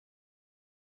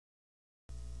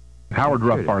Howard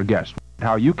Ruff, our guest,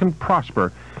 how you can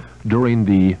prosper during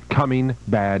the coming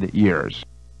bad years.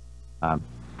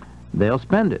 They'll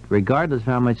spend it, regardless of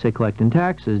how much they collect in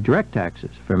taxes, direct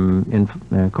taxes, from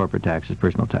corporate taxes,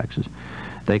 personal taxes.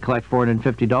 They collect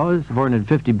 $450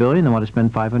 billion, they want to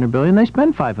spend $500 billion, they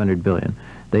spend $500 billion.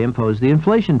 They impose the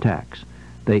inflation tax.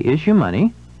 They issue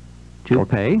money to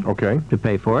pay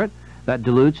for it. That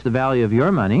dilutes the value of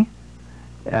your money.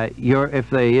 If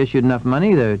they issued enough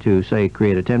money to, say,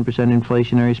 create a 10%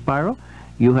 inflationary spiral,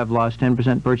 you have lost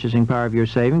 10% purchasing power of your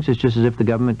savings. It's just as if the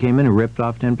government came in and ripped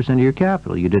off 10% of your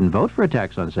capital. You didn't vote for a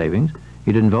tax on savings.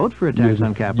 You didn't vote for a tax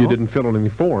on capital. You didn't fill in any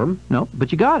form. No,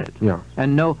 but you got it. Yeah.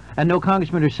 And no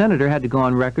congressman or senator had to go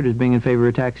on record as being in favor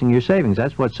of taxing your savings.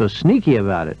 That's what's so sneaky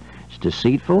about it. It's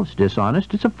deceitful, it's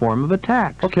dishonest, it's a form of a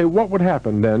tax. Okay, what would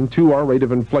happen then to our rate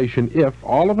of inflation if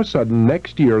all of a sudden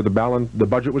next year the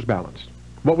budget was balanced?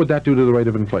 What would that do to the rate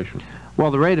of inflation?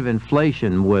 Well, the rate of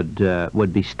inflation would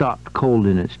be stopped cold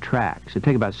in its tracks. It'd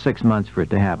take about 6 months for it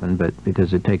to happen, but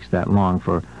because it takes that long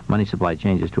for money supply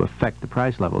changes to affect the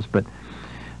price levels. But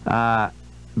it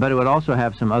would also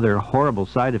have some other horrible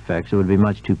side effects. It would be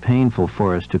much too painful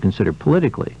for us to consider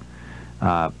politically.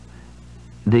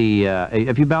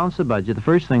 If you balance the budget, the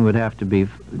first thing would have to be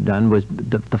done was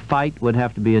the fight would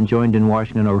have to be enjoined in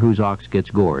Washington over whose ox gets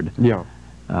gored. Yeah.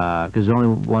 Because there's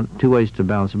only two ways to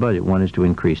balance the budget. One is to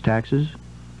increase taxes,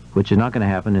 which is not going to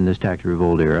happen in this tax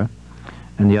revolt era,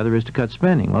 and the other is to cut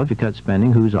spending. Well, if you cut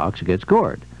spending, whose ox gets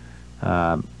gored?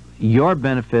 Your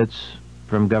benefits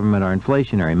from government are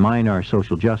inflationary. Mine are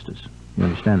social justice. You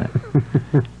understand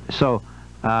that? So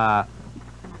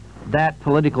that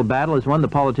political battle is one the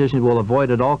politicians will avoid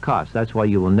at all costs. That's why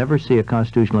you will never see a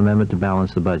constitutional amendment to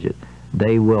balance the budget.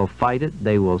 They will fight it,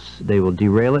 they will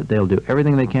derail it, they'll do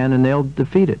everything they can, and they'll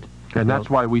defeat it. And that's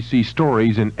why we see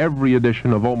stories in every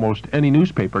edition of almost any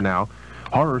newspaper now,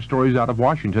 horror stories out of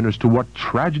Washington as to what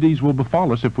tragedies will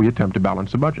befall us if we attempt to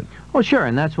balance the budget. Well, sure,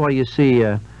 and that's why you see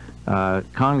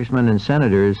congressmen and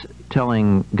senators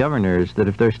telling governors that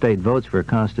if their state votes for a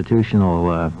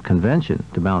constitutional convention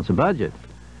to balance a budget,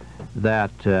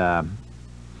 that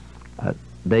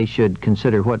they should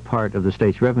consider what part of the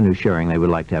state's revenue sharing they would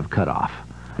like to have cut off.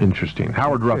 Interesting.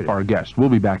 Howard Ruff, our guest. We'll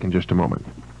be back in just a moment.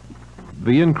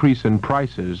 The increase in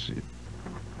prices...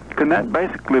 Can that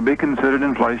basically be considered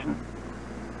inflation?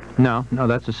 No,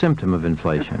 that's a symptom of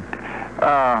inflation.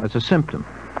 That's a symptom.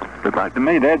 Looks like to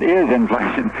me that is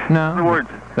inflation. No, in other words,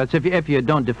 that's if you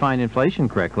don't define inflation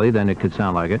correctly, then it could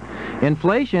sound like it.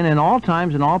 Inflation in all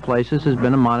times and all places has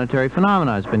been a monetary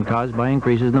phenomenon. It's been caused by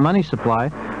increases in the money supply,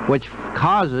 which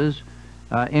causes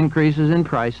increases in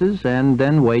prices, and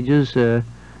then wages.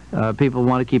 People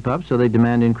want to keep up, so they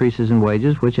demand increases in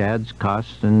wages, which adds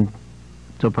costs, and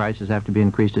so prices have to be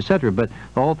increased, etc. But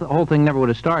the whole thing never would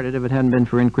have started if it hadn't been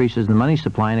for increases in the money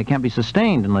supply, and it can't be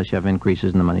sustained unless you have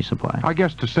increases in the money supply. I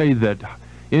guess to say that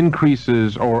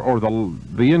increases or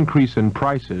the increase in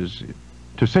prices,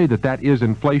 to say that that is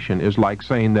inflation is like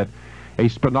saying that a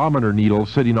speedometer needle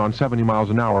sitting on 70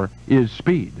 miles an hour is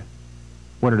speed,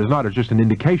 when it is not. It's just an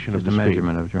indication of the speed. Just a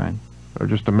measurement of it, right? Or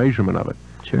just a measurement of it.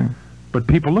 Sure. But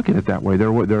people look at it that way.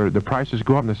 The prices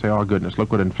go up and they say, oh, goodness,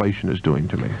 look what inflation is doing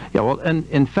to me. Yeah, well, and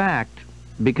in fact,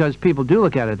 because people do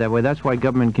look at it that way, that's why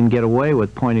government can get away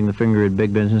with pointing the finger at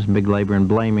big business and big labor and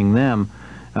blaming them.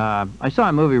 I saw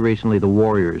a movie recently, The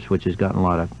Warriors, which has gotten a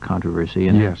lot of controversy.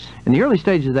 And yes. In the early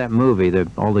stages of that movie,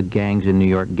 all the gangs in New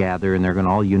York gather, and they're going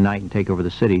to all unite and take over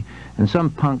the city. And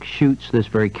some punk shoots this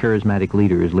very charismatic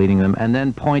leader who's leading them, and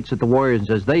then points at the Warriors and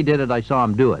says, they did it, I saw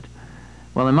them do it.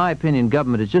 Well, in my opinion,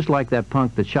 government is just like that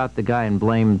punk that shot the guy and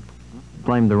blamed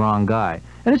the wrong guy.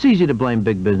 And it's easy to blame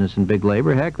big business and big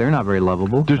labor. Heck, they're not very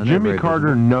lovable. Does Jimmy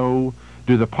Carter know,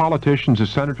 do the politicians, the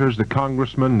senators, the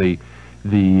congressmen, the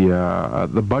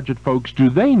budget folks, do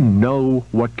they know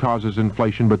what causes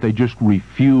inflation, but they just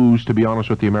refuse to be honest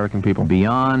with the American people?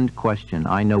 Beyond question.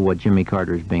 I know what Jimmy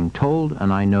Carter is being told,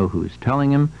 and I know who's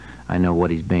telling him. I know what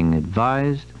he's being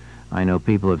advised. I know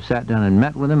people have sat down and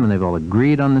met with him, and they've all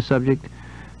agreed on the subject.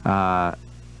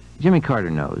 Jimmy Carter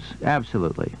knows,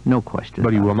 absolutely, no question.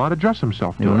 But he will not address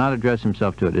himself to it. He will not address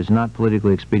himself to it. It's not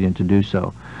politically expedient to do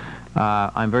so.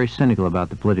 I'm very cynical about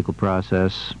the political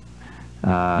process.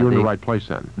 You're in the right place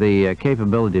then. The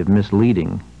capability of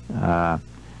misleading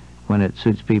when it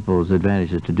suits people's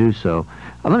advantages to do so.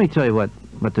 Let me tell you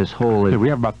what this whole is. Okay, we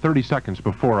have about 30 seconds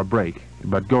before a break,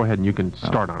 but go ahead and you can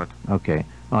start on it. Okay.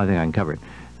 Well, I think I can cover it.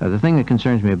 The thing that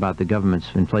concerns me about the government's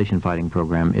inflation-fighting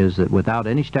program is that without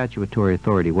any statutory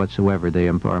authority whatsoever, they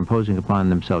are imposing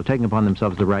upon themselves, taking upon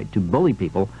themselves the right to bully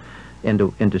people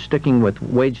into sticking with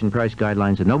wage and price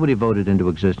guidelines that nobody voted into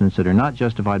existence, that are not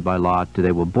justified by law.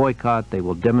 They will boycott, they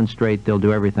will demonstrate, they'll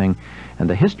do everything. And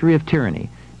the history of tyranny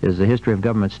is the history of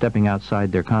government stepping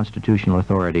outside their constitutional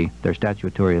authority, their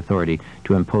statutory authority,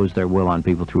 to impose their will on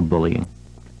people through bullying.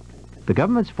 The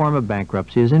government's form of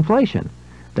bankruptcy is inflation.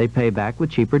 They pay back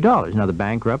with cheaper dollars. Now, the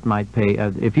bankrupt might pay,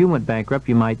 if you went bankrupt,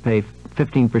 you might pay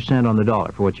 15% on the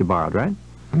dollar for what you borrowed, right?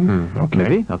 Okay.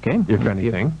 Maybe, okay. If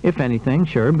anything. If anything,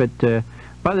 sure, but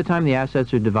by the time the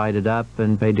assets are divided up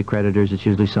and paid to creditors, it's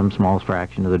usually some small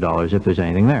fraction of the dollars, if there's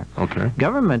anything there. Okay.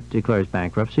 Government declares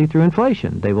bankruptcy through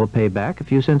inflation. They will pay back a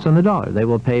few cents on the dollar. They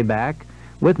will pay back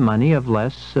with money of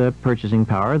less purchasing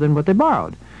power than what they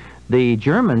borrowed. The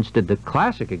Germans did the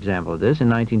classic example of this in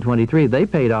 1923. They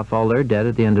paid off all their debt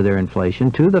at the end of their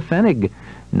inflation to the Pfennig.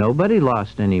 Nobody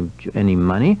lost any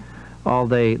money. All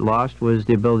they lost was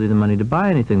the ability of the money to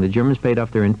buy anything. The Germans paid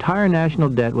off their entire national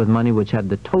debt with money which had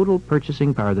the total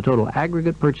purchasing power, the total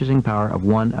aggregate purchasing power of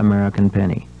 1 American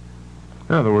penny.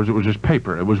 In other words, it was just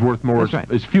paper. It was worth more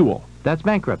as fuel. That's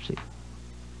bankruptcy.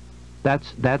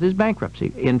 That is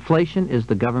bankruptcy. Inflation is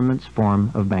the government's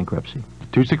form of bankruptcy.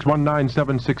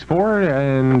 2619764,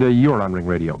 and you're on Ring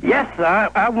Radio. Yes,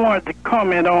 I wanted to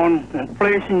comment on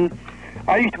inflation.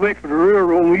 I used to work for the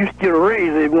railroad, and we used to get a raise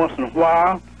every once in a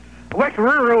while. I worked the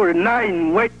railroad at night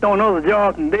and worked on other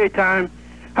jobs in the daytime.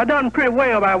 I done pretty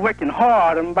well by working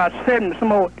hard. I'm about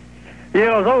 70-some odd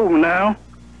years old now,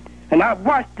 and I've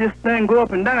watched this thing go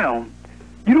up and down.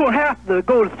 You don't have to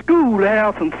go to school to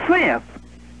have some sense.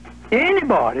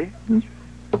 Anybody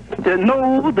that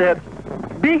knows that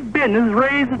big business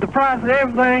raises the price of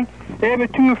everything every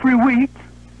 2 or 3 weeks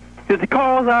is the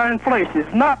cause of our inflation.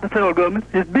 It's not the federal government,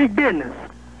 it's big business.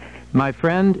 My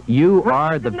friend, you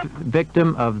are the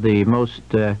victim of the most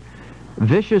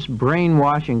vicious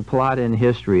brainwashing plot in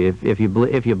history. If you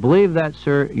believe that,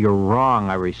 sir, you're wrong.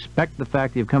 I respect the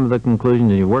fact that you've come to the conclusion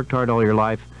and you worked hard all your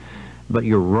life, but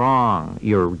you're wrong.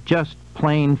 You're just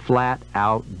plain, flat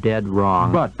out, dead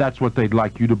wrong. But that's what they'd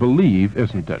like you to believe,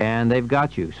 isn't it? And they've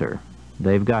got you, sir.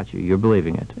 They've got you. You're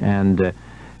believing it. And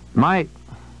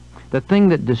the thing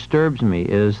that disturbs me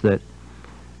is that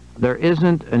there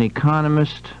isn't an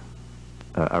economist,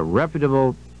 a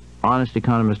reputable, honest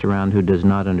economist around who does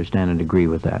not understand and agree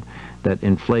with that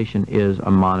inflation is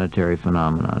a monetary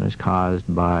phenomenon. It's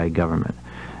caused by government.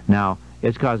 Now,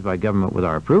 it's caused by government with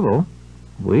our approval.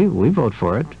 We vote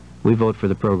for it. We vote for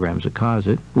the programs that cause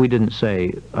it. We didn't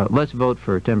say, let's vote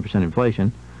for 10%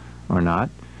 inflation or not,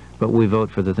 but we vote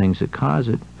for the things that cause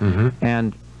it. Mm-hmm.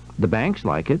 And the banks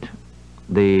like it.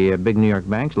 The big New York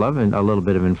banks love a little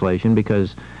bit of inflation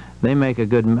because they make a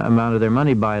good amount of their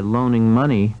money by loaning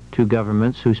money to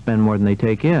governments who spend more than they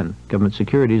take in. Government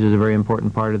securities is a very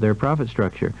important part of their profit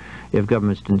structure. If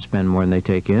governments didn't spend more than they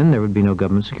take in, there would be no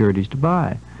government securities to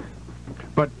buy.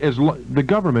 But the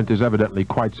government is evidently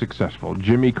quite successful.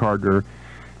 Jimmy Carter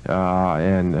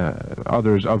and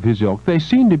others of his ilk, they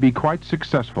seem to be quite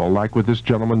successful, like with this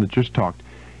gentleman that just talked,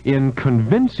 in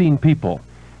convincing people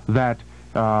that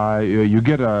you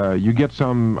get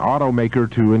some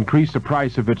automaker to increase the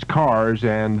price of its cars,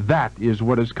 and that is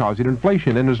what is causing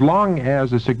inflation. And as long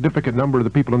as a significant number of the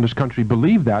people in this country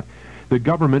believe that, the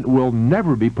government will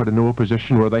never be put into a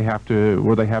position where they have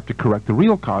to correct the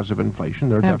real cause of inflation,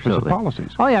 their deficit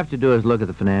policies. All you have to do is look at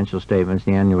the financial statements,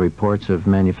 the annual reports of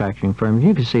manufacturing firms.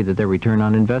 You can see that their return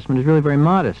on investment is really very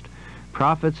modest.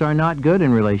 Profits are not good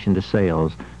in relation to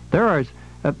sales. There are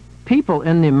people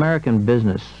in the American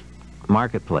business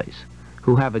marketplace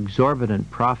who have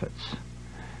exorbitant profits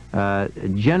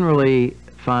generally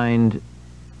find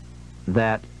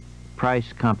that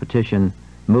price competition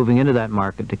moving into that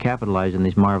market to capitalize on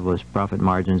these marvelous profit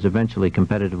margins eventually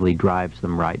competitively drives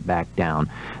them right back down.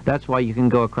 That's why you can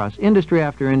go across industry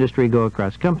after industry, go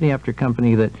across company after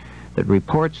company that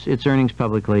reports its earnings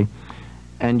publicly,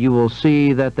 and you will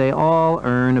see that they all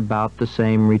earn about the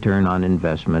same return on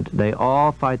investment. They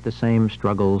all fight the same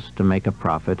struggles to make a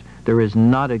profit. There is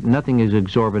nothing is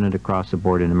exorbitant across the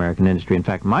board in American industry. In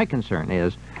fact, my concern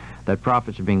is that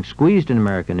profits are being squeezed in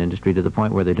American industry to the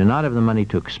point where they do not have the money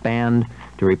to expand,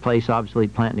 to replace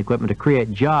obsolete plant and equipment, to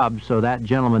create jobs so that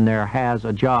gentleman there has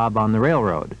a job on the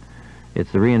railroad.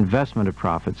 It's the reinvestment of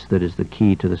profits that is the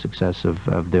key to the success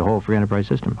of the whole free enterprise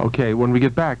system. Okay, when we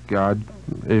get back,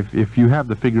 if you have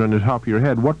the figure on the top of your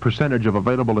head, what percentage of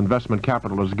available investment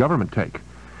capital does the government take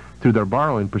through their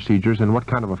borrowing procedures, and what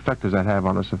kind of effect does that have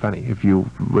on us, if any? If you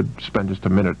would spend just a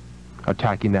minute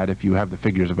attacking that if you have the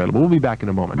figures available. We'll be back in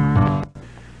a moment.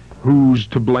 who's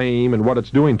to blame and what it's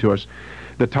doing to us.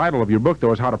 The title of your book,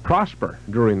 though, is How to Prosper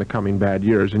During the Coming Bad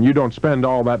Years, and you don't spend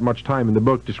all that much time in the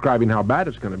book describing how bad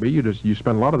it's going to be. You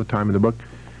spend a lot of the time in the book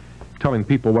telling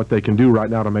people what they can do right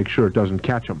now to make sure it doesn't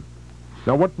catch them.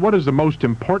 Now, what is the most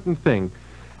important thing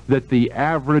that the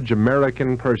average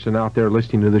American person out there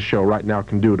listening to this show right now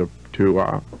can do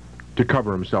to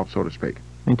cover himself, so to speak?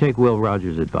 I mean, take Will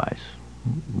Rogers' advice.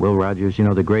 Will Rogers, you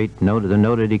know, the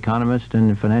noted economist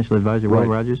and financial advisor, Will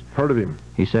Rogers? Heard of him.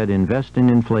 He said, invest in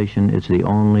inflation, it's the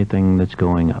only thing that's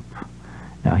going up.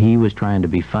 Now, he was trying to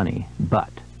be funny,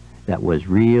 but that was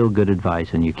real good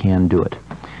advice, and you can do it.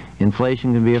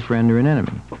 Inflation can be a friend or an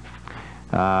enemy.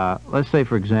 Let's say,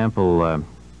 for example,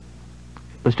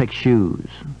 let's take shoes.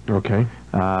 Okay.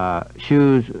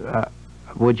 Shoes,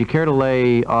 would you care to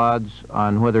lay odds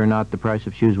on whether or not the price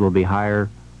of shoes will be higher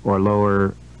or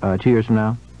lower 2 years from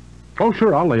now? Oh,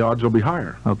 sure, I'll lay odds will be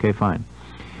higher. Okay, fine.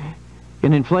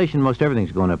 In inflation, most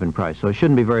everything's going up in price, so it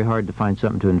shouldn't be very hard to find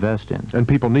something to invest in. And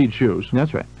people need shoes.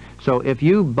 That's right. So if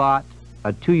you bought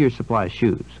a 2-year supply of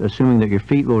shoes, assuming that your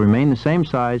feet will remain the same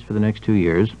size for the next 2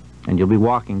 years, and you'll be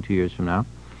walking 2 years from now,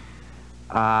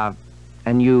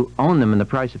 and you own them and the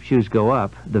price of shoes go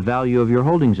up, the value of your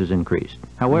holdings is increased.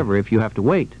 However, if you have to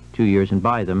wait 2 years and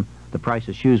buy them, the price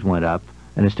of shoes went up,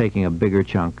 and it's taking a bigger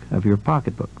chunk of your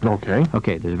pocketbook. Okay.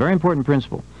 Okay, there's a very important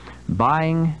principle.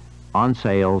 Buying on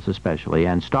sales especially,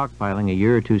 and stockpiling a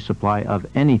year or two supply of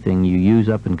anything you use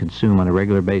up and consume on a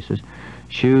regular basis,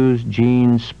 shoes,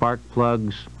 jeans, spark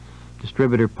plugs,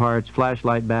 distributor parts,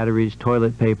 flashlight batteries,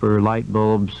 toilet paper, light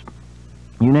bulbs,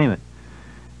 you name it.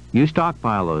 You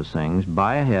stockpile those things,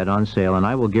 buy ahead on sale, and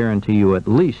I will guarantee you at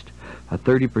least a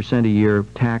 30% a year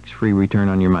tax-free return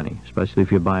on your money, especially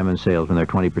if you buy them in sales when they're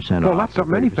 20% off. Well, that's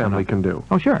something any family can do.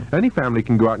 Oh, sure. Any family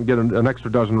can go out and get an extra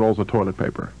dozen rolls of toilet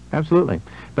paper. Absolutely.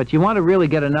 But you want to really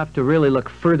get enough to really look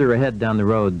further ahead down the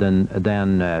road than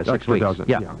 6 weeks. Dozen.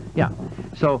 Yeah.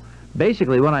 So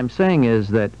basically what I'm saying is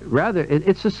that rather,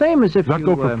 it's the same as if Does that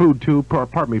go for food, too?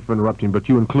 Pardon me for interrupting, but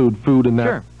you include food in that?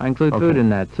 Sure. I include food in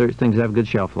that. Things that have good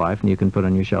shelf life and you can put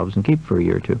on your shelves and keep for a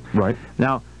year or two. Right.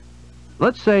 Now,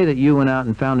 let's say that you went out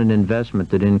and found an investment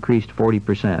that increased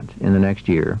 40% in the next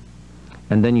year,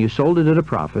 and then you sold it at a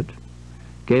profit,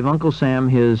 gave Uncle Sam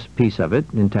his piece of it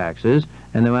in taxes,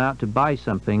 and then went out to buy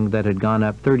something that had gone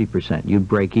up 30%. You'd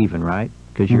break even, right?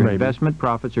 Because your investment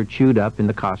profits are chewed up in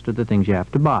the cost of the things you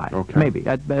have to buy. Okay. Maybe.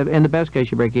 In the best case,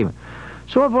 you break even.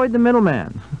 So avoid the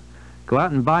middleman. Go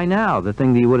out and buy now the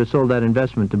thing that you would have sold that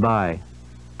investment to buy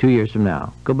 2 years from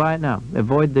now. Go buy it now.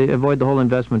 Avoid the whole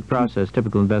investment process,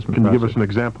 typical investment process. Can you give us an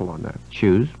example on that?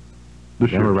 Shoes. The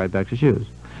shoes. We're right back to shoes.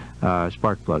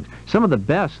 Spark plugs. Some of the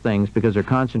best things, because they're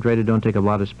concentrated, don't take a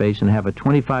lot of space, and have a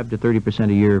 25 to 30%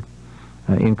 a year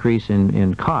increase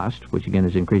in cost, which again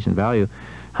is increase in value.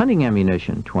 Hunting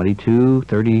ammunition, 22,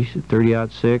 30-06,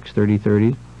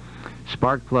 30-30.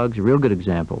 Spark plugs, a real good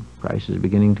example. Prices are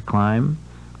beginning to climb.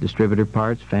 Distributor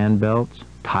parts, fan belts,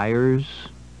 tires,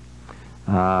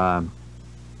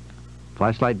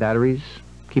 flashlight batteries.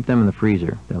 Keep them in the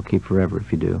freezer. They'll keep forever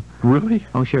if you do. Really?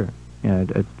 Oh, sure. Yeah,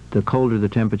 the colder the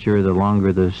temperature, the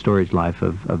longer the storage life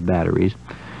of batteries.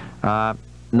 And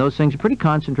those things are pretty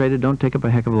concentrated, don't take up a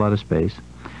heck of a lot of space.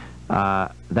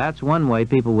 That's one way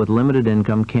people with limited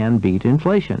income can beat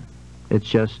inflation. It's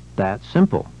just that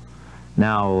simple.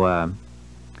 Now,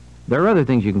 there are other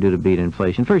things you can do to beat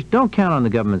inflation. First, don't count on the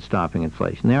government stopping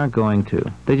inflation. They aren't going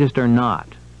to. They just are not.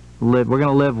 We're going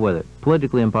to live with it.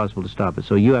 Politically impossible to stop it,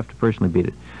 so you have to personally beat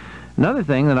it. Another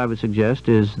thing that I would suggest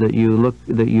is that you look,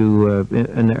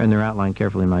 and they're outlined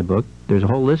carefully in my book, there's a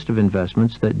whole list of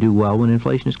investments that do well when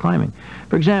inflation is climbing.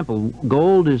 For example,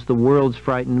 gold is the world's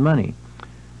frightened money.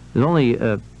 There's only,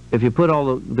 if you put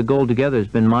all the gold together,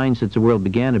 it's been mined since the world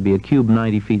began to be a cube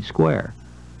 90 feet square.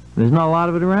 There's not a lot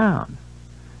of it around.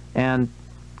 And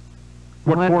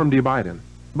what form do you buy it in?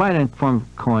 Buy it in form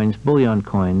of coins, bullion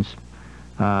coins,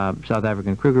 South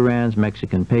African Krugerrands,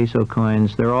 Mexican peso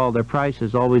coins. Their price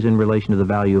is always in relation to the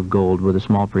value of gold with a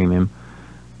small premium,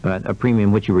 but a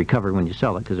premium which you recover when you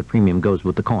sell it, because a premium goes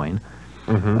with the coin.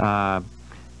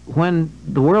 When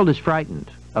the world is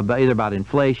frightened, either about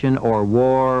inflation or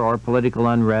war or political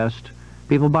unrest,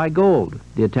 people buy gold.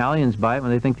 The Italians buy it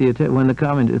when they think the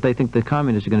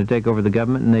communists are going to take over the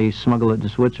government, and they smuggle it to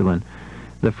Switzerland.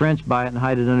 The French buy it and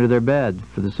hide it under their bed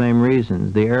for the same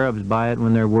reasons. The Arabs buy it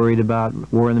when they're worried about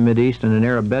war in the Mideast, and an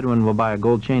Arab Bedouin will buy a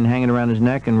gold chain hanging around his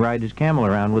neck and ride his camel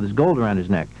around with his gold around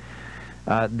his neck.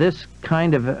 This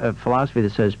kind of philosophy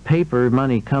that says paper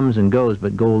money comes and goes,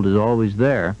 but gold is always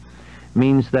there,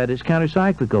 means that it's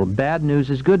countercyclical. Bad news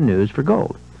is good news for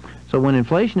gold. So when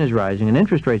inflation is rising and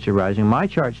interest rates are rising, my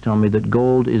charts tell me that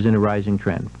gold is in a rising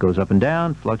trend. Goes up and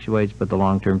down, fluctuates, but the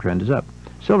long-term trend is up.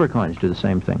 Silver coins do the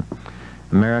same thing.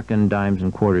 American dimes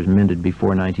and quarters minted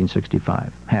before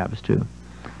 1965. Halves, too.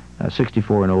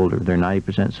 64 and older. They're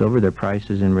 90% silver. Their price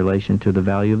is in relation to the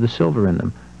value of the silver in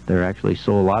them. They're actually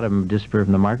sold, a lot of them disappear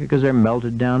from the market because they're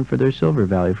melted down for their silver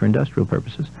value for industrial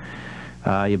purposes.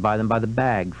 You buy them by the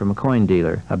bag from a coin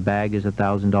dealer. A bag is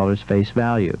 $1,000 face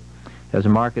value. Has a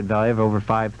market value of over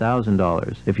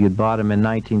 $5,000. If you'd bought them in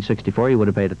 1964, you would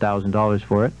have paid $1,000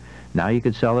 for it. Now you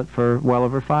could sell it for well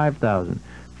over $5,000.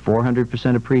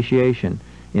 400% appreciation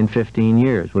in 15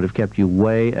 years would have kept you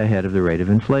way ahead of the rate of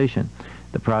inflation.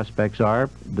 The prospects are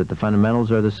that the fundamentals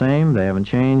are the same, they haven't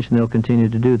changed, and they'll continue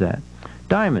to do that.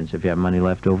 Diamonds, if you have money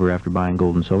left over after buying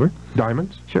gold and silver.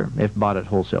 Diamonds? Sure, if bought at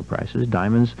wholesale prices.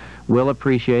 Diamonds will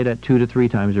appreciate at 2 to 3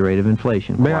 times the rate of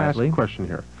inflation. May I ask a question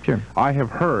here? Sure. I have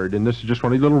heard, and this is just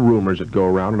one of the little rumors that go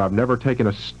around, and I've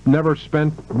never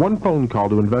spent one phone call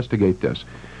to investigate this,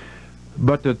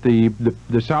 but that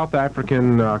the South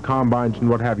African combines and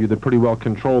what have you that pretty well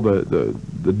control the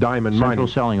diamond mining. Central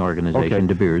Selling Organization,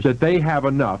 De Beers. That they have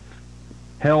enough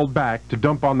held back to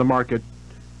dump on the market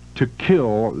to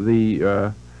kill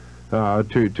the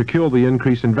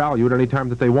increase in value at any time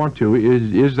that they want to.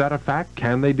 Is that a fact?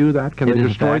 Can they do that? Can they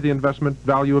destroy the investment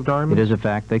value of diamonds? It is a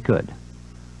fact they could.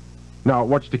 Now,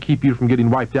 what's to keep you from getting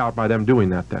wiped out by them doing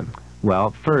that then? Well,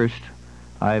 first,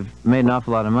 I've made an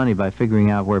awful lot of money by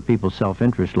figuring out where people's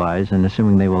self-interest lies and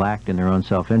assuming they will act in their own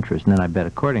self-interest, and then I bet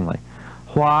accordingly.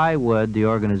 Why would the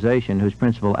organization whose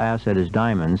principal asset is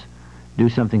diamonds do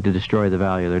something to destroy the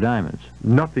value of their diamonds?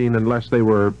 Nothing, unless they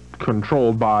were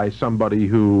controlled by somebody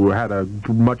who had a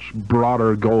much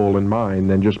broader goal in mind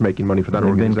than just making money for that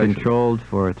organization. They've been controlled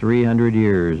for 300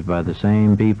 years by the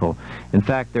same people. In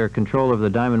fact, their control over the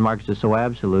diamond markets is so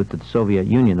absolute that the Soviet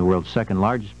Union, the world's second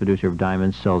largest producer of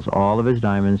diamonds, sells all of his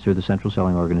diamonds through the Central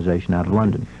Selling Organization out of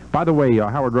London. By the way,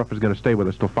 Howard Ruff is going to stay with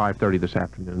us till 5:30 this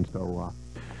afternoon, so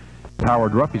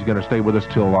Howard Ruff, he's going to stay with us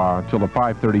till the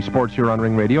 5:30 sports here on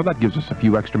Ring Radio. That gives us a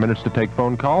few extra minutes to take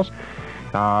phone calls.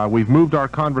 We've moved our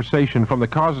conversation from the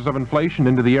causes of inflation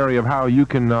into the area of how you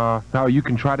can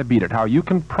try to beat it, how you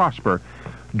can prosper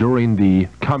during the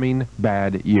coming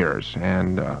bad years.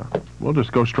 And we'll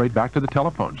just go straight back to the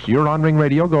telephones. You're on Ring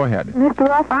Radio. Go ahead. Mr.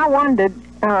 Ruff, I wondered,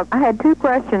 I had 2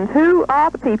 questions. Who are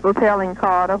the people telling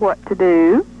Carter what to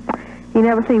do? He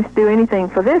never seems to do anything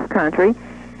for this country.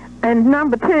 And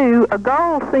number 2,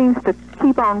 gold seems to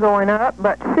keep on going up,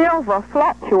 but silver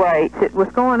fluctuates. It was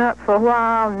going up for a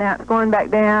while, and now it's going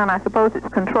back down. I suppose it's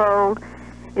controlled.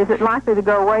 Is it likely to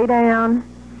go way down?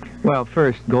 Well,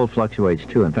 first, gold fluctuates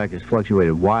too. In fact, it's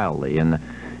fluctuated wildly, and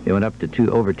it went up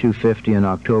to over 250 in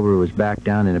October. It was back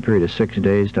down in a period of 6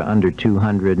 days to under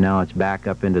 200. Now it's back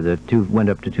up into went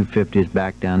up to 250. It's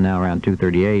back down now around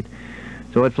 238.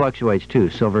 So it fluctuates too.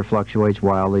 Silver fluctuates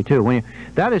wildly too.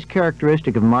 That is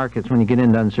characteristic of markets when you get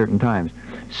into uncertain times.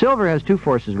 Silver has 2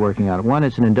 forces working on it. One,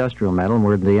 it's an industrial metal, and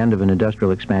we're at the end of an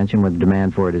industrial expansion where the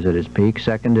demand for it is at its peak.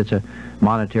 Second, it's a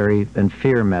monetary and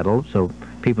fear metal, so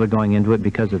people are going into it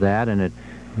because of that,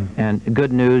 and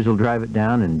good news will drive it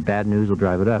down, and bad news will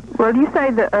drive it up. Well, you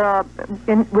say that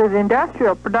with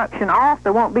industrial production off,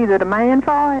 there won't be the demand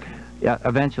for it? Yeah,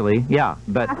 eventually, yeah.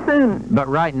 But how soon? But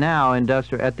right now,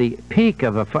 at the peak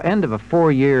of end of a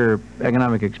 4-year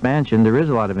economic expansion, there is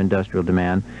a lot of industrial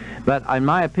demand. But in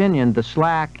my opinion, the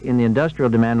slack in the industrial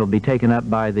demand will be taken up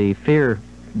by the fear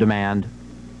demand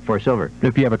for silver.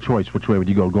 If you have a choice, which way would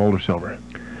you go, gold or silver?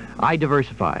 I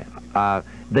diversify.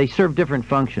 They serve different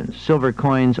functions. Silver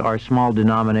coins are small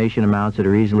denomination amounts that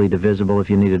are easily divisible if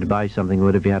you needed to buy something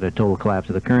with if you had a total collapse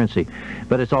of the currency.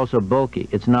 But it's also bulky.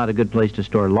 It's not a good place to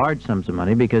store large sums of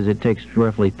money because it takes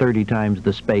roughly 30 times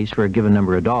the space for a given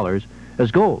number of dollars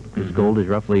as gold. Because gold is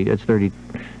roughly, it's 30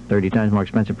 times more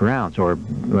expensive per ounce, or,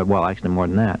 well, actually more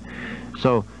than that.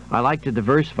 So I like to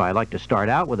diversify. I like to start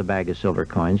out with a bag of silver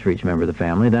coins for each member of the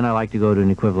family. Then I like to go to an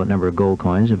equivalent number of gold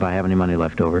coins if I have any money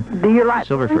left over. Do you like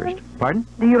silver bullion? First? Pardon?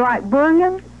 Do you like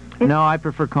bullion? No, I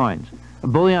prefer coins.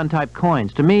 Bullion-type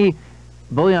coins. To me,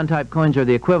 bullion-type coins are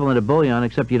the equivalent of bullion,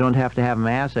 except you don't have to have them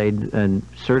assayed and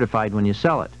certified when you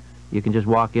sell it. You can just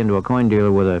walk into a coin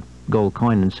dealer with a gold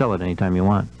coin and sell it anytime you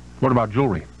want. What about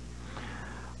jewelry?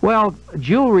 Well,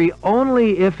 jewelry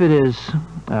only if it is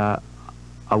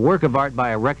a work of art by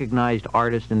a recognized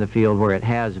artist in the field where it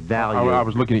has value. I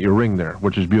was looking at your ring there,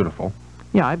 which is beautiful.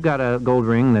 Yeah, I've got a gold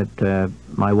ring that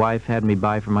my wife had me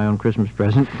buy for my own Christmas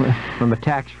present from a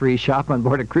tax-free shop on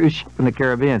board a cruise ship in the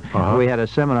Caribbean. We had a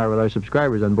seminar with our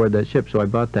subscribers on board that ship, so I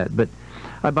bought that. But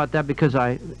I bought that because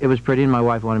it was pretty and my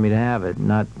wife wanted me to have it,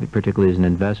 not particularly as an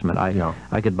investment.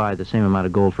 I could buy the same amount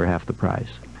of gold for half the price.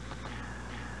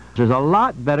 There's a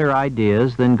lot better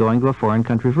ideas than going to a foreign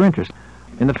country for interest.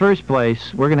 In the first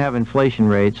place, we're going to have inflation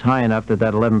rates high enough that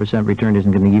 11% return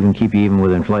isn't going to even keep you even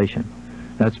with inflation.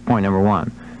 That's point number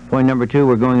one. Point number two,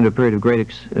 we're going into a period of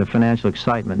great financial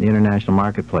excitement in the international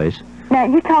marketplace. Now,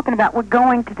 you're talking about we're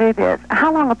going to do this.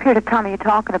 How long a period of time are you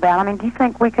talking about? I mean, do you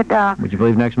think we could... Would you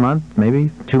believe next month?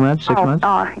 Maybe 2 months, 6 months?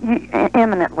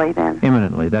 Imminently, then.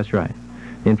 Imminently, that's right.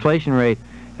 The inflation rate,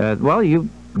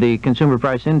 the Consumer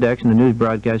Price Index in the news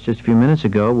broadcast just a few minutes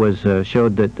ago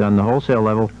showed that on the wholesale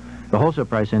level, the wholesale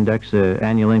price index,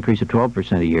 annual increase of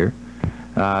 12% a year.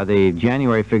 The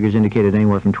January figures indicated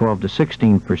anywhere from 12 to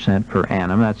 16% per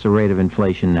annum. That's the rate of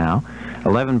inflation now.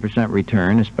 11%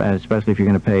 return, especially if you're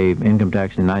going to pay income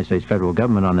tax in the United States federal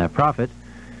government on that profit,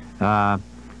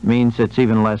 means it's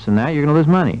even less than that. You're going to lose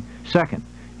money. Second,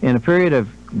 in a period of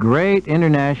great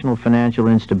international financial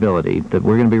instability that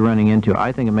we're going to be running into,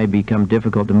 I think it may become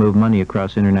difficult to move money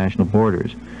across international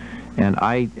borders. And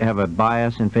I have a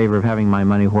bias in favor of having my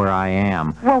money where I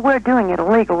am. Well, we're doing it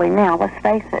illegally now, let's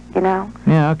face it, you know.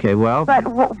 Yeah, okay, well... But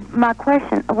my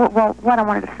question, what I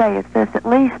wanted to say is this, at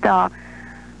least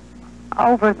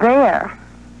over there,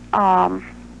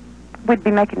 we'd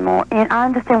be making more. And I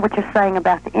understand what you're saying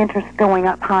about the interest going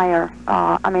up higher,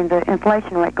 the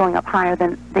inflation rate going up higher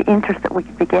than the interest that we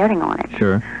could be getting on it.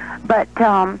 Sure. But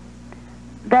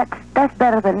that's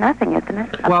better than nothing, isn't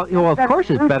it? Well, of course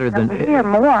it's better than...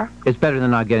 It's better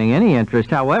than not getting any interest.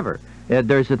 However,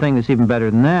 there's a thing that's even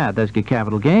better than that. That's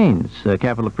capital gains,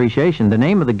 capital appreciation. The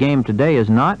name of the game today is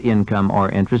not income or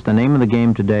interest. The name of the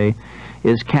game today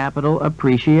is capital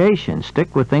appreciation.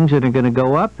 Stick with things that are going to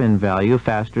go up in value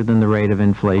faster than the rate of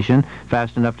inflation,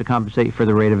 fast enough to compensate for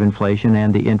the rate of inflation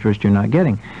and the interest you're not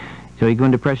getting. So you go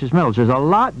into precious metals. There's a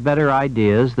lot better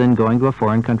ideas than going to a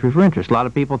foreign country for interest. A lot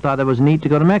of people thought it was neat to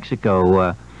go to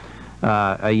Mexico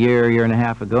a year and a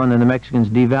half ago, and then the Mexicans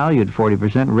devalued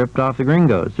 40% and ripped off the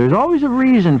gringos. There's always a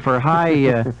reason for a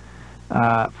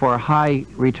high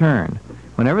return.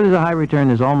 Whenever there's a high return,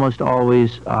 there's almost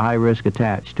always a high risk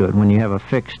attached to it when you have a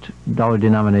fixed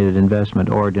dollar-denominated investment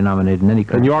or denominated in any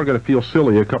currency. And you are going to feel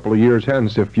silly a couple of years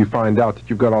hence if you find out that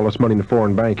you've got all this money in a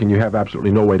foreign bank and you have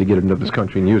absolutely no way to get it into this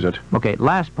country and use it. Okay,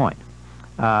 last point.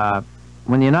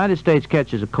 When the United States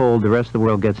catches a cold, the rest of the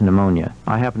world gets pneumonia.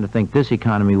 I happen to think this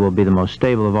economy will be the most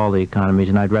stable of all the economies,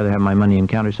 and I'd rather have my money in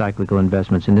counter-cyclical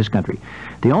investments in this country.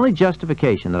 The only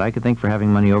justification that I could think for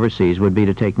having money overseas would be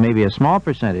to take maybe a small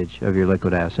percentage of your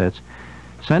liquid assets,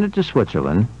 send it to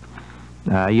Switzerland.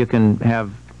 You can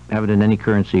have it in any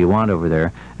currency you want over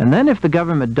there. And then if the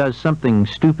government does something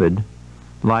stupid,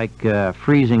 like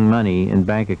freezing money in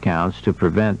bank accounts to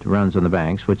prevent runs on the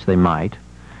banks, which they might,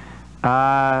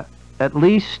 at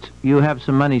least you have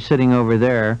some money sitting over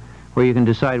there where you can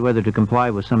decide whether to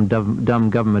comply with some dumb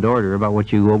government order about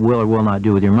what you will or will not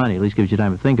do with your money. At least gives you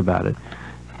time to think about it.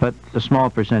 But a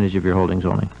small percentage of your holdings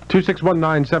only.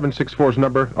 2619764's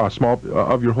number,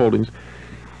 of your holdings.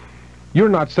 You're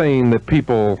not saying that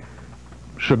people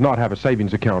should not have a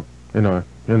savings account in a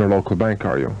local bank,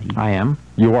 are you? I am.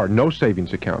 You are. No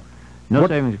savings account. No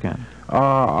savings account.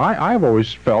 I've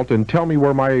always felt, and tell me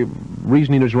where my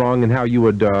reasoning is wrong and how you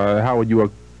would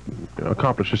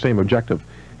accomplish the same objective.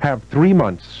 Have 3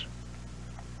 months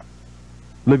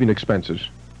living expenses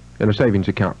in a savings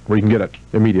account where you can get it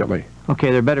immediately.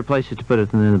 Okay, there are better places to put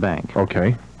it than in the bank.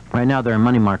 Okay. Right now there are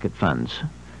money market funds.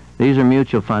 These are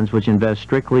mutual funds which invest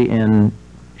strictly in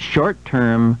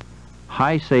short-term,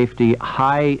 high-safety,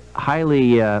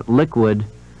 highly liquid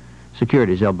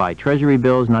securities. They'll buy treasury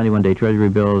bills, 91-day treasury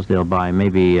bills. They'll buy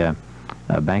maybe a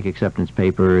bank acceptance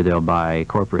paper. They'll buy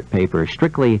corporate paper.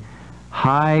 Strictly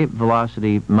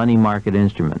high-velocity money market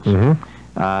instruments.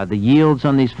 Mm-hmm. The yields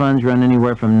on these funds run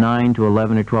anywhere from 9 to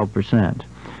 11 or 12%.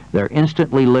 They're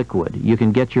instantly liquid. You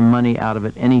can get your money out of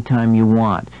it anytime you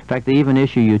want. In fact, they even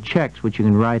issue you checks which you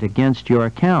can write against your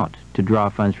account to draw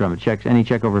funds from it. Any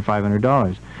check over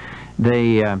 $500.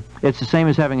 It's the same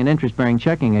as having an interest-bearing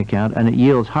checking account, and it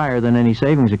yields higher than any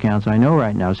savings accounts I know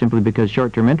right now, simply because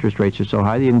short-term interest rates are so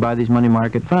high that you can buy these money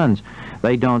market funds.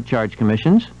 They don't charge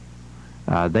commissions.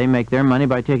 They make their money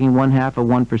by taking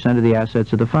 0.5% of the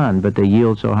assets of the fund, but they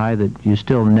yield so high that you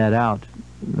still net out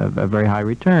a very high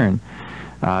return.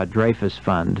 Dreyfus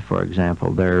Fund, for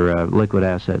example, their liquid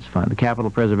assets fund. The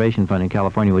Capital Preservation Fund in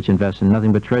California, which invests in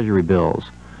nothing but treasury bills.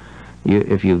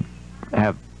 If you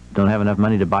don't have enough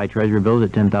money to buy treasury bills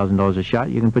at $10,000 a shot,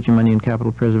 you can put your money in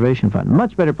Capital Preservation Fund.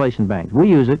 Much better place than banks. We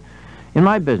use it in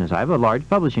my business. I have a large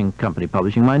publishing company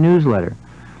publishing my newsletter.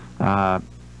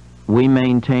 we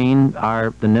maintain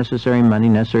the necessary money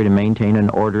necessary to maintain an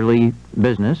orderly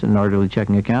business, an orderly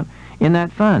checking account in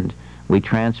that fund. We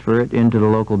transfer it into the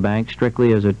local bank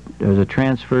strictly as a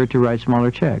transfer to write smaller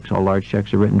checks. All large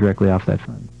checks are written directly off that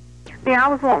fund. Yeah, I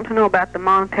was wanting to know about the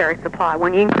monetary supply.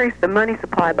 When you increase the money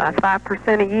supply by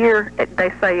 5% a year, they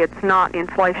say it's not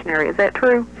inflationary. Is that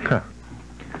true?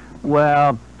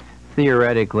 Well,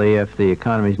 theoretically, if the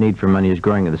economy's need for money is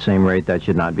growing at the same rate, that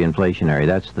should not be inflationary.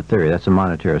 That's the theory. That's a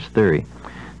monetarist theory.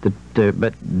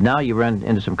 But now you run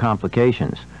into some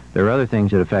complications. There are other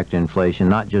things that affect inflation,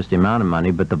 not just the amount of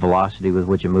money, but the velocity with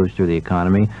which it moves through the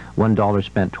economy. $1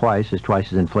 spent twice is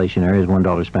twice as inflationary as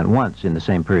 $1 spent once in the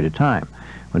same period of time.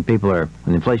 When the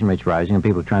inflation rate's rising and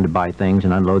people are trying to buy things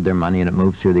and unload their money and it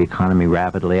moves through the economy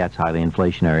rapidly, that's highly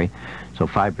inflationary. So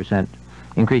 5%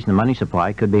 increase in the money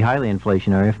supply could be highly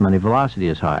inflationary if money velocity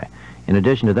is high. In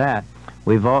addition to that,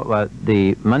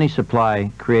 the money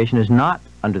supply creation is not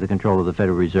under the control of the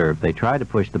Federal Reserve. They try to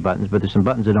push the buttons, but there's some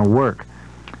buttons that don't work.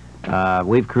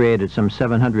 We've created some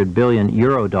 700 billion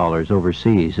euro dollars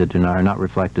overseas that are not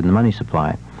reflected in the money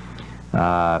supply.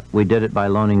 We did it by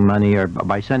loaning money or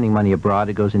by sending money abroad.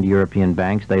 It goes into European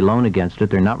banks. They loan against it.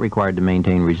 They're not required to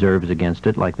maintain reserves against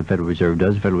it like the Federal Reserve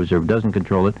does. The Federal Reserve doesn't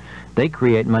control it. They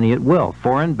create money at will.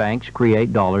 Foreign banks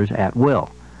create dollars at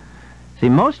will. See,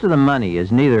 most of the money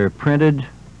is neither printed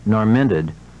nor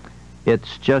minted.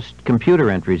 It's just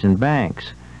computer entries in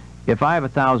banks. If I have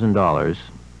 $1,000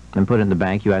 and put it in the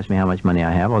bank, you ask me how much money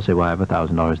I have, I'll say, well, I have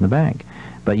 $1,000 in the bank.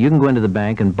 But you can go into the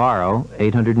bank and borrow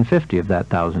 $850 of that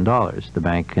 $1,000. The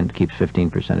bank keeps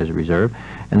 15% as a reserve.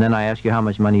 And then I ask you how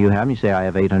much money you have, and you say, I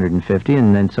have $850,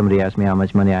 and then somebody asks me how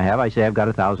much money I have, I say, I've got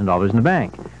 $1,000 in the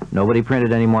bank. Nobody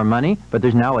printed any more money, but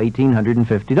there's now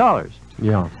 $1,850.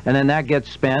 Yeah. And then that gets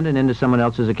spent and into someone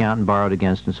else's account and borrowed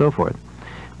against and so forth.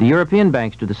 The European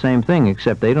banks do the same thing,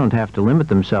 except they don't have to limit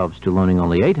themselves to loaning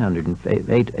only $850.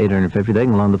 They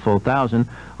can loan the full $1,000,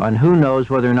 and who knows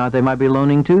whether or not they might be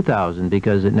loaning $2,000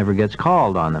 because it never gets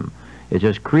called on them. It's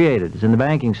just created. It's in the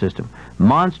banking system.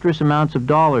 Monstrous amounts of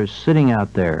dollars sitting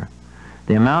out there.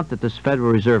 The amount that this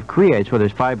Federal Reserve creates, whether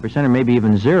it's 5% or maybe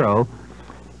even 0,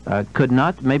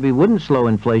 wouldn't slow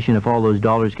inflation if all those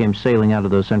dollars came sailing out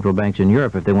of those central banks in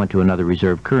Europe if they went to another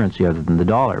reserve currency other than the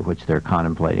dollar, which they're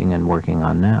contemplating and working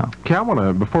on now.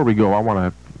 Okay, before we go, I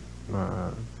want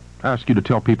to ask you to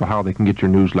tell people how they can get your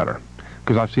newsletter,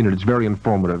 because I've seen it. It's very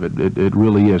informative. It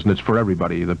really is, and it's for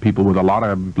everybody. The people with a lot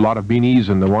of beanies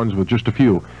and the ones with just a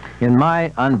few. In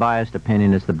my unbiased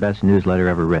opinion, it's the best newsletter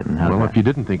ever written. Well, if you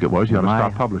didn't think it was, you ought to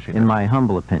stop publishing it. In my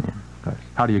humble opinion.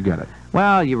 How do you get it?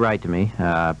 Well, you write to me,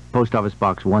 Post Office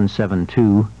Box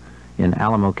 172 in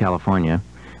Alamo, California.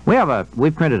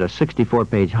 We've printed a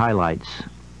 64-page highlights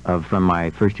from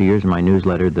my first 2 years of my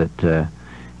newsletter that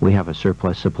we have a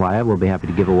surplus supply of. We'll be happy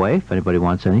to give away if anybody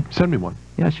wants any. Send me one.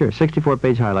 Yeah, sure.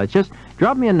 64-page highlights. Just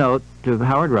drop me a note to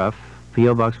Howard Ruff,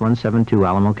 P.O. Box 172,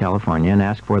 Alamo, California, and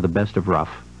ask for the best of Ruff.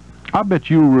 I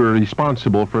bet you were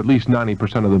responsible for at least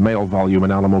 90% of the mail volume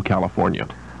in Alamo, California.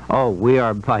 Oh, we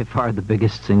are by far the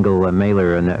biggest single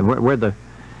mailer, and we're the...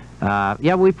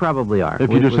 yeah, we probably are.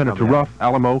 If you just send it to Ruff,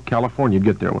 Alamo, California, you'd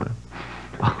get there, wouldn't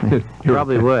it? You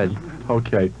probably would.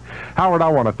 Okay. Howard, I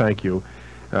want to thank you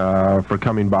for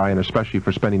coming by, and especially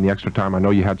for spending the extra time. I know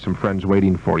you had some friends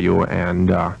waiting for you,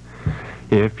 and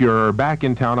if you're back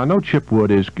in town, I know Chip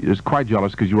Wood is quite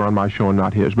jealous because you were on my show and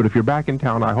not his, but if you're back in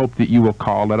town, I hope that you will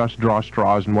call, let us draw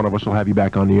straws, and one of us will have you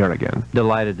back on the air again.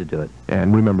 Delighted to do it.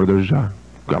 And remember, there's...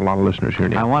 got a lot of listeners here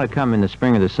now. I want to come in the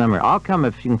spring or the summer. I'll come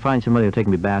if you can find somebody who'll take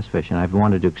me bass fishing. I've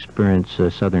wanted to experience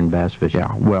southern bass fishing.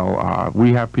 Yeah, well,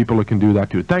 we have people that can do that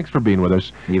too. Thanks for being with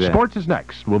us. You bet. Sports is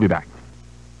next. We'll be back.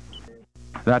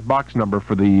 That box number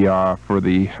for the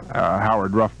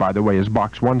Howard Ruff, by the way, is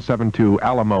box 172,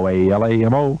 Alamo,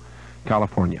 A-L-A-M-O,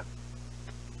 California.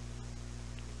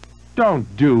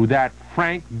 Don't do that,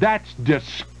 Frank. That's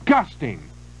disgusting.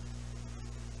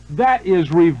 That is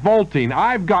revolting.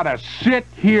 I've got to sit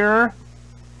here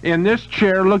in this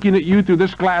chair looking at you through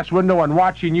this glass window and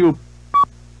watching you.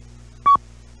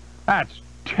 That's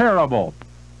terrible.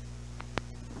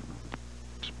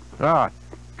 Ah,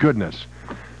 goodness.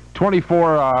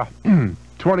 24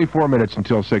 minutes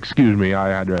until 6. Excuse me, I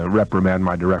had to reprimand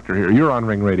my director here. You're on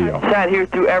Ring Radio. Sat here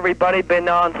through everybody, been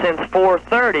on since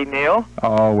 4:30, Neal.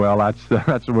 Oh, well, that's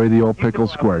the way the old pickle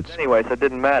squirts. Anyway, so it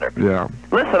didn't matter. Yeah.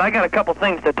 Listen, I got a couple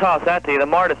things to toss out to you. The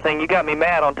Marta thing, you got me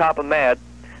mad on top of mad.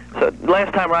 So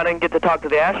last time I didn't get to talk to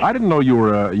the Ash. I didn't know you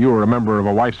were a member of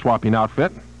a wife-swapping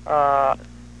outfit.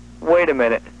 Wait a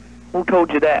minute. Who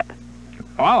told you that?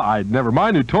 Well, never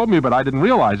mind who told me, but I didn't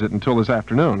realize it until this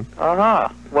afternoon. Uh-huh.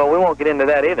 Well, we won't get into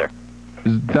that either.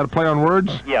 Is that a play on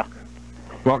words? Yeah.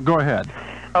 Well, go ahead.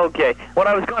 Okay. What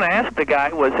I was going to ask the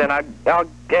guy was, and I'll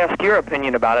ask your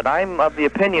opinion about it. I'm of the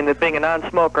opinion that being a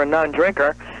non-smoker and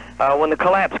non-drinker, when the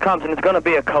collapse comes, and it's going to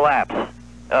be a collapse,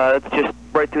 it's just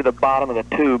right through the bottom of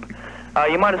the tube,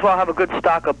 you might as well have a good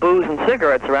stock of booze and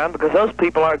cigarettes around, because those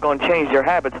people aren't going to change their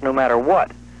habits no matter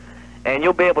what. And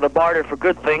you'll be able to barter for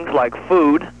good things like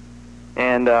food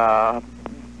and,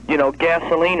 you know,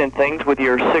 gasoline and things with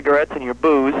your cigarettes and your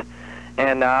booze.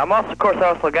 And I'm also, of course, I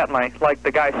also got my, like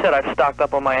the guy said, I've stocked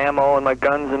up on my ammo and my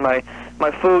guns and my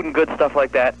food and good stuff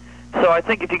like that. So I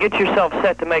think if you get yourself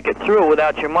set to make it through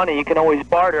without your money, you can always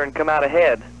barter and come out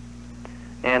ahead.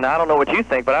 And I don't know what you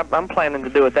think, but I'm planning to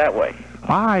do it that way.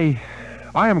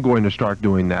 I am going to start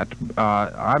doing that.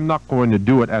 I'm not going to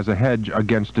do it as a hedge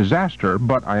against disaster,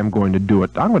 but I am going to do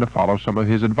it. I'm going to follow some of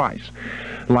his advice.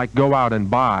 Like go out and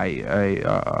buy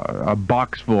a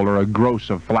box full or a gross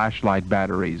of flashlight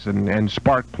batteries and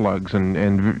spark plugs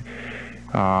and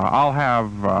I'll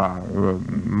have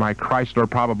my Chrysler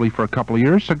probably for a couple of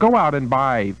years, so go out and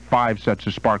buy 5 sets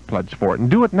of spark plugs for it and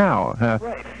do it now.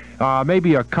 Right.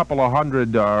 Maybe a couple of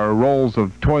hundred rolls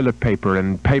of toilet paper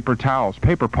and paper towels.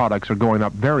 Paper products are going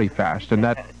up very fast, and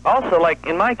that... Also, like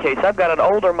in my case, I've got an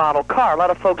older model car. A lot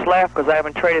of folks laugh because I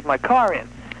haven't traded my car in.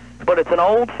 But it's an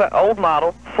old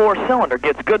model, 4-cylinder,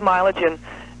 gets good mileage, and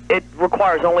it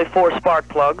requires only 4 spark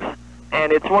plugs.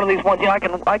 And it's one of these ones, you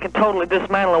know, I can totally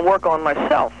dismantle and work on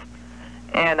myself.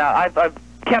 And I've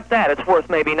kept that. It's worth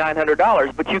maybe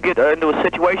 $900, but you get into a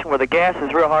situation where the gas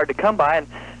is real hard to come by, and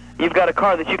you've got a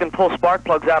car that you can pull spark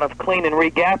plugs out of clean and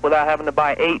re-gap without having to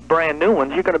buy 8 brand new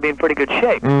ones. You're going to be in pretty good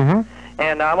shape. Mm-hmm.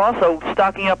 And I'm also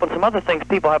stocking up on some other things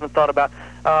people haven't thought about,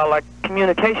 like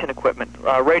communication equipment,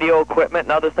 radio equipment,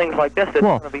 and other things like this that's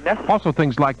going to be necessary. Also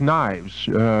things like knives,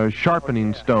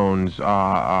 sharpening stones,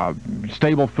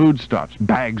 stable foodstuffs,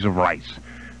 bags of rice.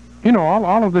 You know,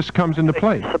 all of this comes into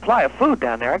play. Supply of food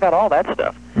down there. I got all that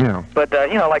stuff. Yeah. But,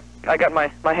 you know, like I got my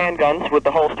handguns with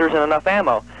the holsters and enough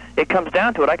ammo. It comes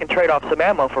down to it, I can trade off some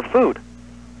ammo for food.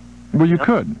 Well, you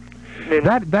could.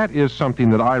 That is something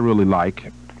that I really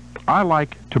like. I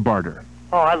like to barter.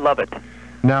 Oh, I love it.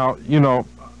 Now, you know...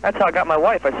 That's how I got my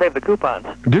wife. I saved the coupons.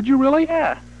 Did you really?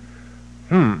 Yeah.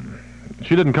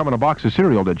 She didn't come in a box of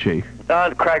cereal, did she?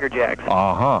 Cracker Jacks.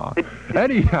 Uh-huh.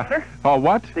 Eddie,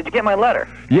 what? Did you get my letter?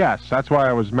 Yes, that's why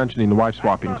I was mentioning the wife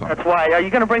swapping club. That's why. Are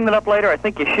you going to bring that up later? I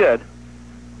think you should.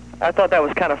 I thought that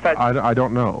was kind of fat. I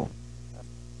don't know.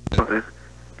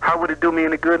 How would it do me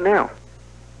any good now?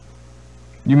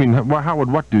 You mean, how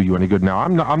would what do you any good now?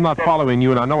 I'm not following you,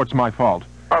 and I know it's my fault.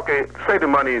 Okay, say the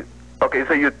money... Okay,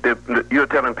 so you're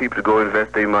telling people to go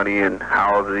invest their money in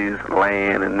houses,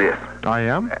 land, and this. I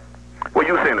am? Well,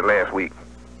 you were saying it last week.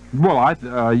 Well, I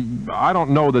don't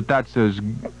know that that's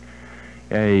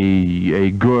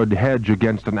a good hedge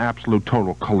against an absolute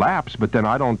total collapse, but then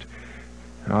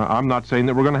I'm not saying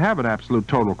that we're going to have an absolute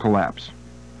total collapse.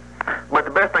 But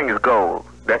the best thing is gold.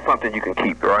 That's something you can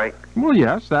keep, right? Well,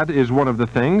 yes, that is one of the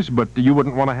things, but you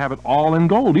wouldn't want to have it all in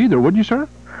gold either, would you, sir?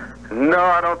 No,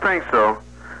 I don't think so.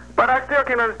 But I still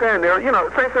can't understand there. You know,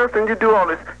 say for instance you do all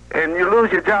this and you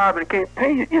lose your job and can't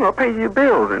pay your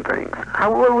bills and things.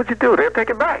 What would you do? They'll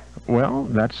take it back. Well,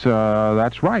 that's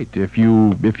right. If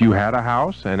you had a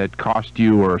house and it cost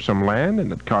you or some land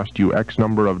and it cost you X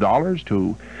number of dollars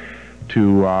to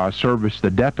service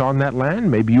the debt on that land,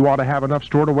 maybe you ought to have enough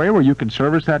stored away where you could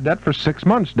service that debt for 6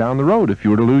 months down the road if you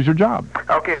were to lose your job.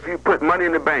 Okay, if you put money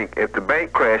in the bank, if the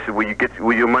bank crashes,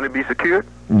 will your money be secured?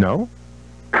 No.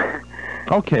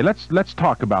 Okay, let's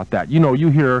talk about that. You know, you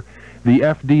hear the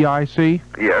FDIC?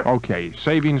 Yeah. Okay,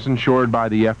 savings insured by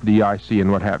the FDIC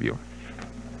and what have you.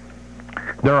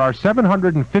 There are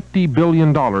 $750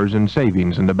 billion in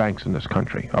savings in the banks in this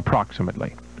country,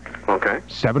 approximately. Okay.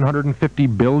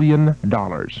 $750 billion.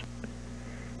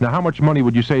 Now, how much money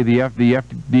would you say the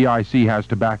FDIC has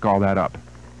to back all that up?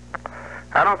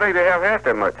 I don't think they have half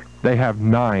that much. They have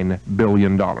 $9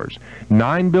 billion.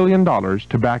 $9 billion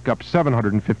to back up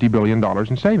 $750 billion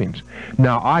in savings.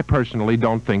 Now, I personally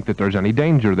don't think that there's any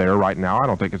danger there right now. I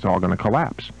don't think it's all going to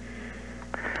collapse.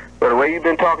 Well, the way you've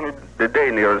been talking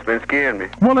today, Neal, it's been scaring me.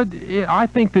 Well, I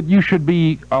think that you should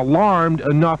be alarmed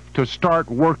enough to start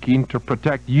working to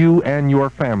protect you and your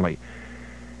family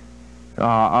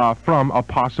from a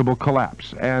possible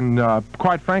collapse. And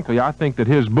quite frankly, I think that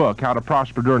his book, How to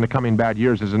Prosper During the Coming Bad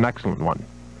Years, is an excellent one.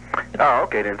 Oh,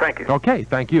 okay, then. Thank you. Okay,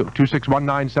 thank you.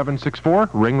 2619764,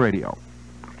 Ring Radio.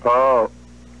 A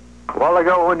while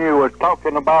ago when you were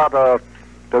talking about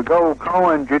the gold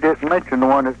coins, you didn't mention the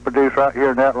one that's produced right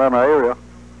here in the Atlanta area,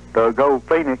 the gold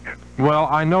phoenix. Well,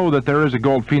 I know that there is a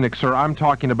gold phoenix, sir. I'm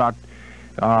talking about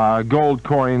gold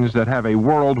coins that have a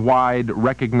worldwide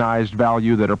recognized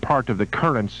value that are part of the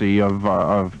currency of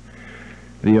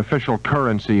the official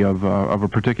currency of a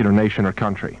particular nation or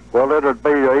country. Well, it'd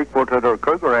be equal to the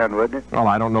Krugerrand, wouldn't it? Well,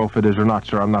 I don't know if it is or not,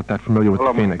 sir. I'm not that familiar with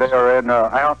the Phoenix. They're in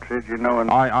ounces, you know.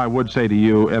 And I would say to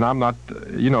you, and I'm not,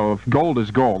 you know, if gold is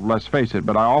gold, let's face it,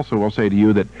 but I also will say to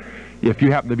you that if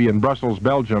you happen to be in Brussels,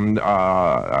 Belgium,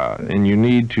 and you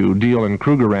need to deal in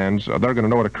Krugerrands, they're going to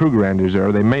know what a Krugerrand is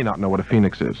there. They may not know what a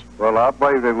Phoenix is. Well, I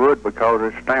believe they would because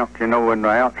it's stamped, you know, in the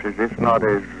ounces. It's not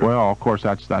as... Well, of course,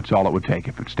 that's all it would take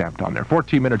if it's stamped on there.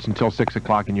 14 minutes until 6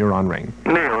 o'clock, and you're on Ring.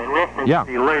 Neal, in reference yeah.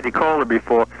 to the lady caller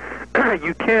before,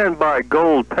 you can buy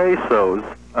gold pesos.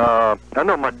 I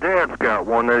know my dad's got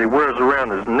one that he wears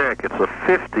around his neck. It's a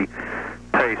 50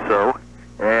 peso.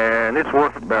 And it's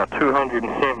worth about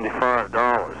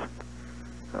 $275.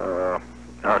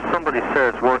 Somebody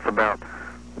says it's worth about,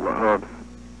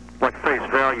 like face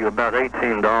value, about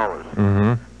 $18.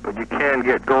 Mm-hmm. But you can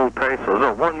get gold pesos.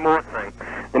 Oh, one more thing.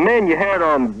 The man you had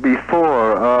on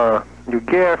before, your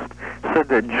guest, said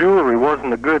that jewelry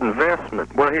wasn't a good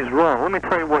investment. Well, he's wrong. Let me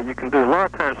tell you what you can do. A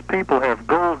lot of times people have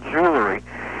gold jewelry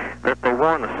that they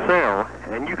want to sell,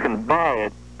 and you can buy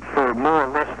it for more or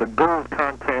less the gold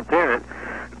content in it.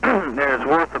 And it's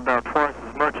worth about twice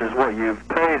as much as what you've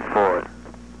paid for it.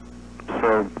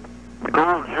 So,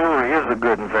 gold jewelry is a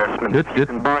good investment if you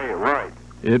can buy it right.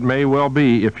 It may well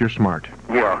be if you're smart.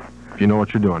 Yeah. If you know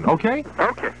what you're doing. Okay?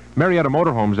 Okay. Marietta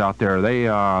Motorhomes out there,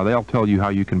 they'll tell you how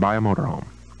you can buy a motorhome.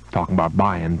 Talking about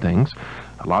buying things.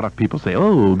 A lot of people say,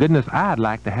 oh, goodness, I'd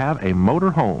like to have a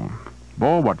motorhome.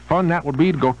 Boy, what fun that would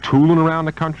be to go tooling around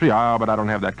the country. But I don't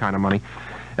have that kind of money.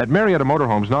 At Marietta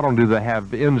Motorhomes, not only do they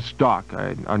have in stock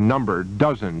a number,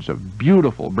 dozens of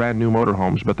beautiful brand new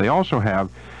motorhomes, but they also have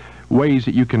ways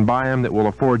that you can buy them that will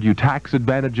afford you tax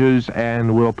advantages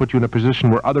and will put you in a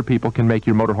position where other people can make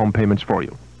your motorhome payments for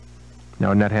you. Now,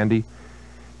 isn't that handy?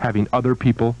 Having other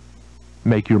people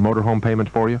make your motorhome payment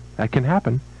for you? That can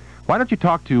happen. Why don't you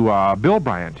talk to Bill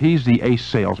Bryant? He's the ace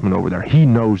salesman over there. He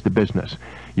knows the business.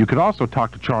 You could also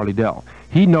talk to Charlie Dell.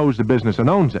 He knows the business and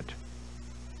owns it.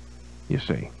 You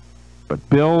see. But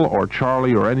Bill or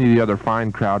Charlie or any of the other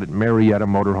fine crowd at Marietta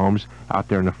Motorhomes out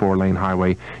there in the 4-lane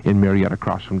highway in Marietta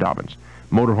across from Dobbins.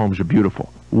 Motorhomes are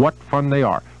beautiful. What fun they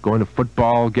are. Going to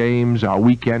football games,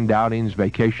 weekend outings,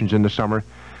 vacations in the summer.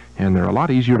 And they're a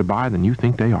lot easier to buy than you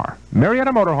think they are.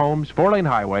 Marietta Motorhomes, 4-lane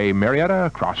highway, Marietta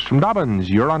across from Dobbins.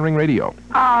 You're on Ring Radio.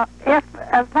 If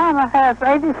Atlanta has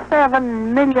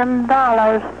 $87 million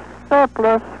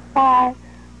surplus, why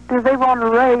do they want to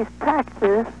raise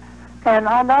taxes? And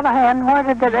on the other hand, where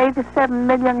did that $87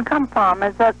 million come from?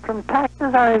 Is that from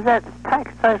taxes or is that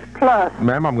taxes plus?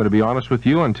 Ma'am, I'm going to be honest with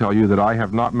you and tell you that I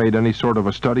have not made any sort of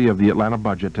a study of the Atlanta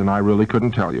budget, and I really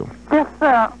couldn't tell you. This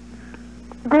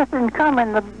income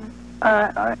in the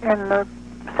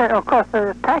of course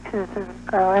the taxes is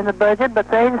in the budget, but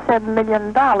the $87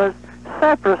 million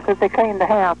surplus that they claim to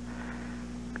have.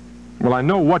 Well, I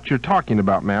know what you're talking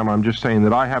about, ma'am. I'm just saying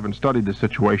that I haven't studied the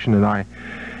situation,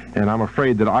 and I'm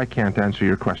afraid that I can't answer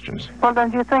your questions. Well,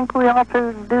 don't you think we ought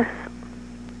to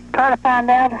try to find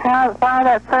out why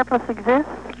that surplus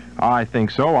exists? I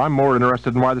think so. I'm more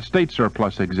interested in why the state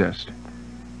surplus exists.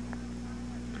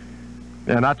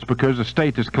 And that's because the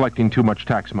state is collecting too much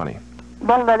tax money.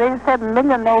 Well, that $87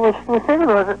 million was the city,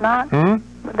 was it not? Hmm?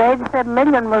 The $87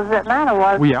 million was Atlanta,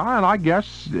 was it? Well, yeah, and I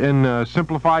guess in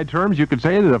simplified terms, you could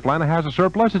say that if Atlanta has a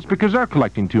surplus, it's because they're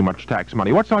collecting too much tax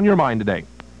money. What's on your mind today?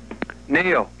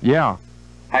 Neal. Yeah.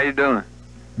 How you doing?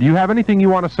 Do you have anything you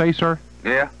want to say, sir?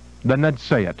 Yeah. Then let's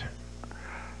say it.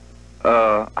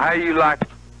 How you like...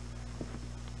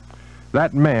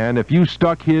 That man, if you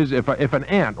stuck if an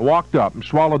ant walked up and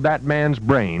swallowed that man's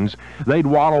brains, they'd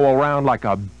waddle around like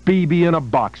a BB in a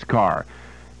boxcar.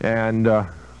 And, oh,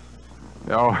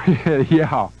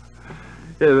 yeah.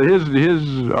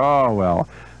 Oh, well.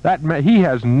 That man, he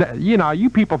has, you know, you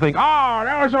people think, oh,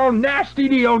 that was old nasty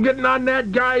Neal getting on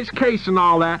that guy's case and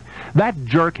all that. That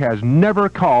jerk has never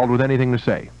called with anything to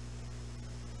say.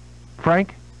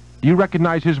 Frank, do you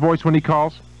recognize his voice when he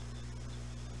calls?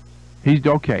 He's,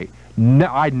 okay.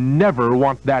 I never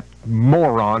want that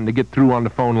moron to get through on the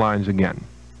phone lines again.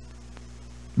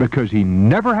 Because he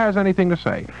never has anything to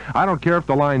say. I don't care if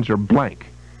the lines are blank.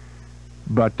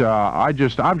 But I'm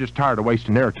just tired of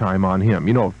wasting airtime on him.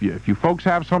 You know, if you folks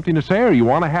have something to say or you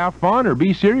want to have fun or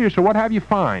be serious or what have you,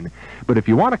 fine. But if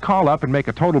you want to call up and make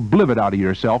a total blivet out of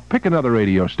yourself, pick another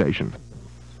radio station.